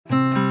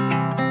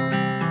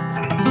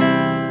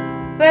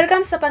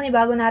Welcome sa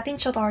panibago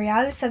nating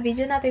tutorial. Sa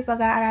video na ito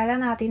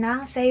pag-aaralan natin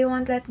ang Say You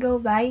Won't Let Go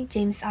by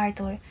James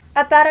Arthur.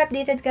 At para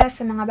updated ka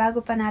sa mga bago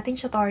pa nating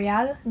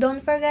tutorial,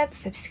 don't forget to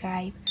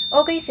subscribe.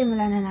 Okay,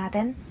 simulan na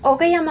natin.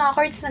 Okay, ang mga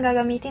chords na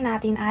gagamitin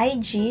natin ay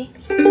G,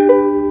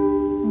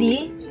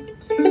 D,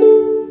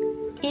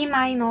 E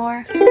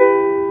minor,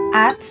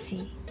 at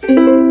C.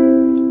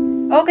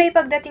 Okay,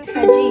 pagdating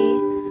sa G,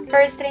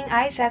 first string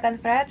ay 2nd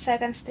fret,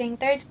 second string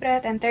 3rd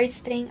fret, and third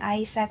string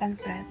ay 2nd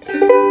fret.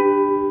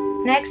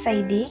 Next ay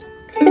D.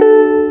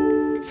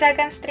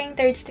 Second string,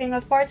 third string,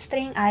 at fourth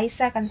string ay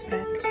 2nd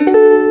fret.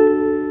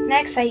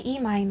 Next ay E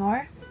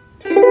minor.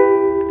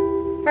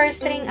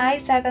 First string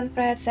ay 2nd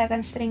fret,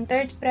 second string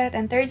 3rd fret,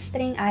 and third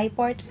string ay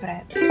 4th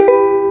fret.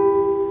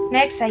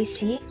 Next ay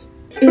C.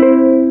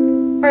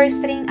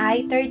 First string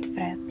ay 3rd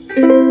fret.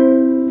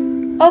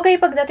 Okay,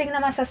 pagdating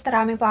naman sa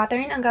strumming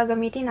pattern, ang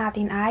gagamitin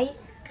natin ay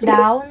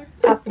down,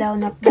 up,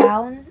 down, up,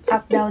 down,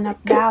 up, down, up,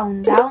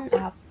 down, down,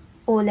 up.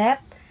 Ulit.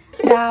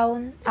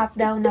 Down, up,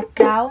 down, up,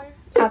 down,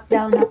 up,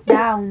 down, up,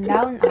 down,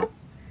 down, up.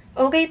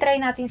 Okay, try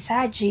natin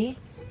sa G.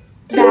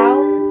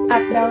 Down,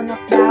 up, down, up,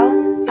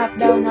 down, up,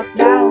 down, up,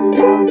 down,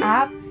 down,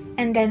 up.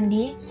 And then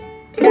D.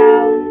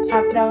 Down,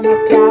 up, down,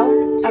 up,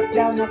 down, up,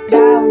 down, up,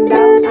 down,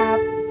 down,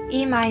 up.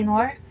 E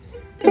minor.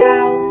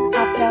 Down,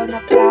 up, down,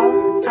 up,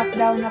 down, up,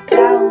 down, up,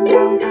 down,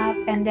 down, up.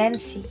 And then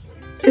C.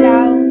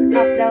 Down,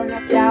 up, down,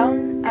 up,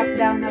 down, up,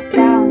 down, up,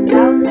 down,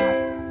 down, up.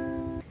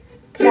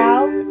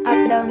 Down, up,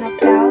 down, up,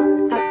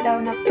 down, up,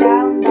 down, up,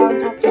 down,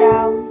 down, up,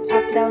 down,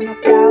 up, down,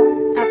 up,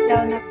 down, up,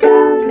 down, up,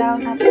 down,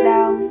 down, up,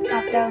 down,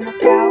 up, down,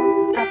 up,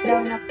 down, up,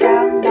 down, up,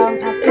 down, down,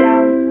 up,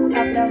 down,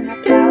 up, down,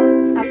 up,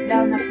 down, up,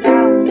 down, up,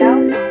 down,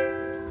 down, up.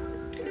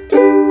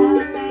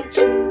 I met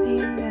you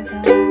in the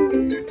dark,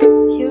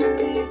 you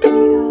lit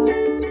me up,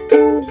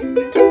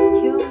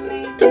 you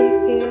made me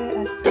feel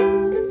a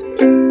song,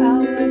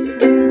 I was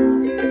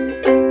enough,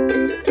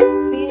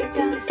 we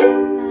danced the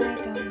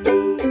night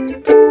away,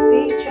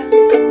 we drank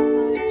too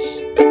much,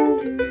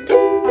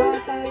 I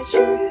had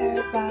your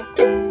hair back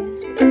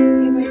when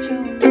you were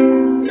showing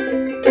up,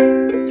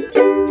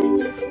 then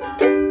you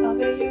smiled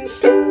over your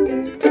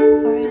shoulder,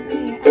 for a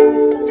minute I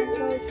was so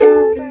close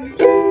over.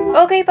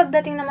 Okay,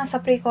 pagdating naman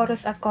sa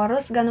pre-chorus at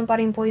chorus, ganun pa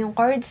rin po yung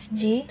chords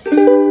G,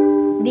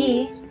 D,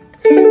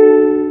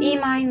 E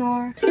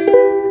minor,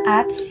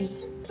 at C.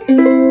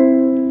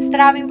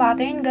 Strumming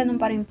pattern, ganun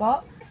pa rin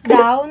po.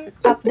 Down,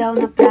 up,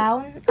 down, up,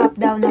 down, up,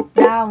 down, up,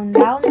 down,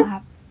 down,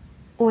 up.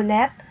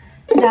 Ulit.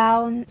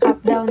 Down, up,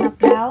 down, up,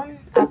 down,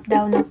 up,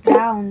 down, up,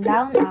 down,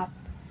 down, up.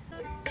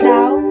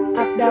 Down,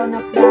 up, down,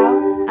 up,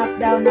 down, up,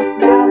 down, up,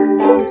 down,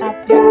 down,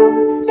 up, down,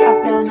 up,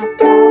 down, up,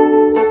 down,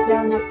 up,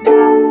 down, up,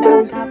 down,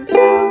 down, up,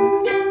 down.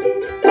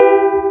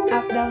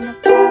 Up, down, up,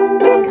 down,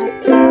 down,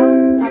 up,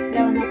 down, up,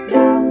 down, up,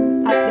 down,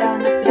 up,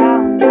 down, up,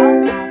 down,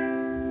 down, up.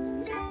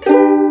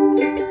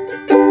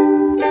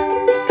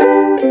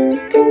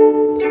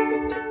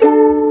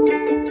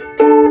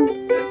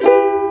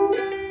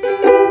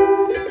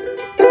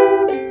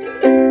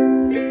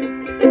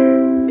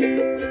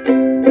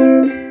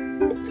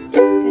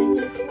 Then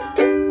you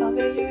smiled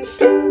over your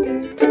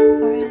shoulder,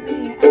 for a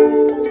minute I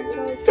was so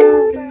close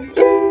over,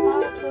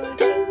 I'll put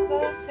you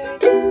closer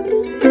to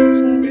my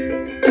chest.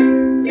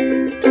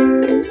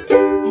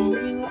 And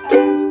you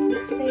asked to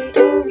stay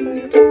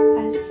over,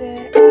 I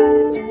said I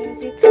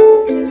already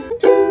told you,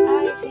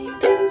 I think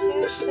that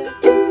you should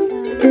get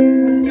some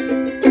rest.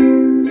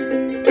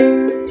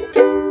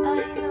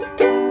 I know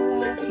I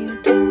love you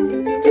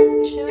then,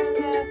 but you'll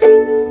never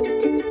know,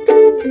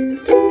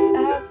 'cause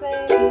I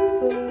played it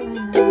cool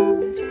and I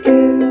was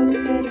scared of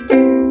letting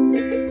go.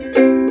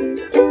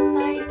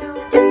 I know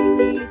I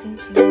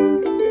needed you,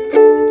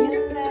 but you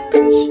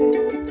never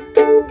showed.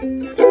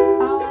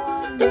 I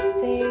wanna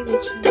stay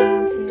with you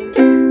until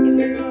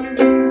you come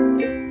home.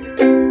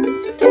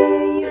 Just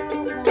say you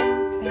won't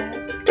let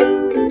go.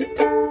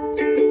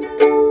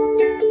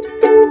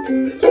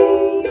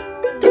 Say you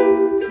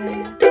won't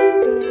let go.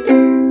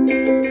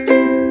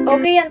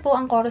 Okay, yan po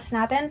ang chorus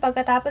natin.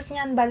 Pagkatapos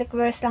niyan, balik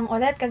verse lang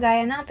ulit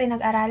kagaya ng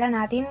pinag-aralan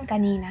natin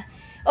kanina.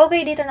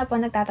 Okay, dito na po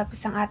nagtatapos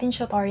ang ating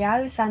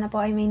tutorial. Sana po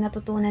ay may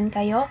natutunan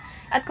kayo.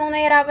 At kung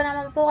nahirapan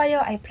naman po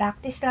kayo, ay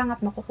practice lang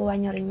at makukuha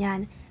nyo rin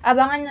yan.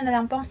 Abangan nyo na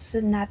lang po ang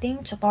susunod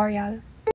nating tutorial.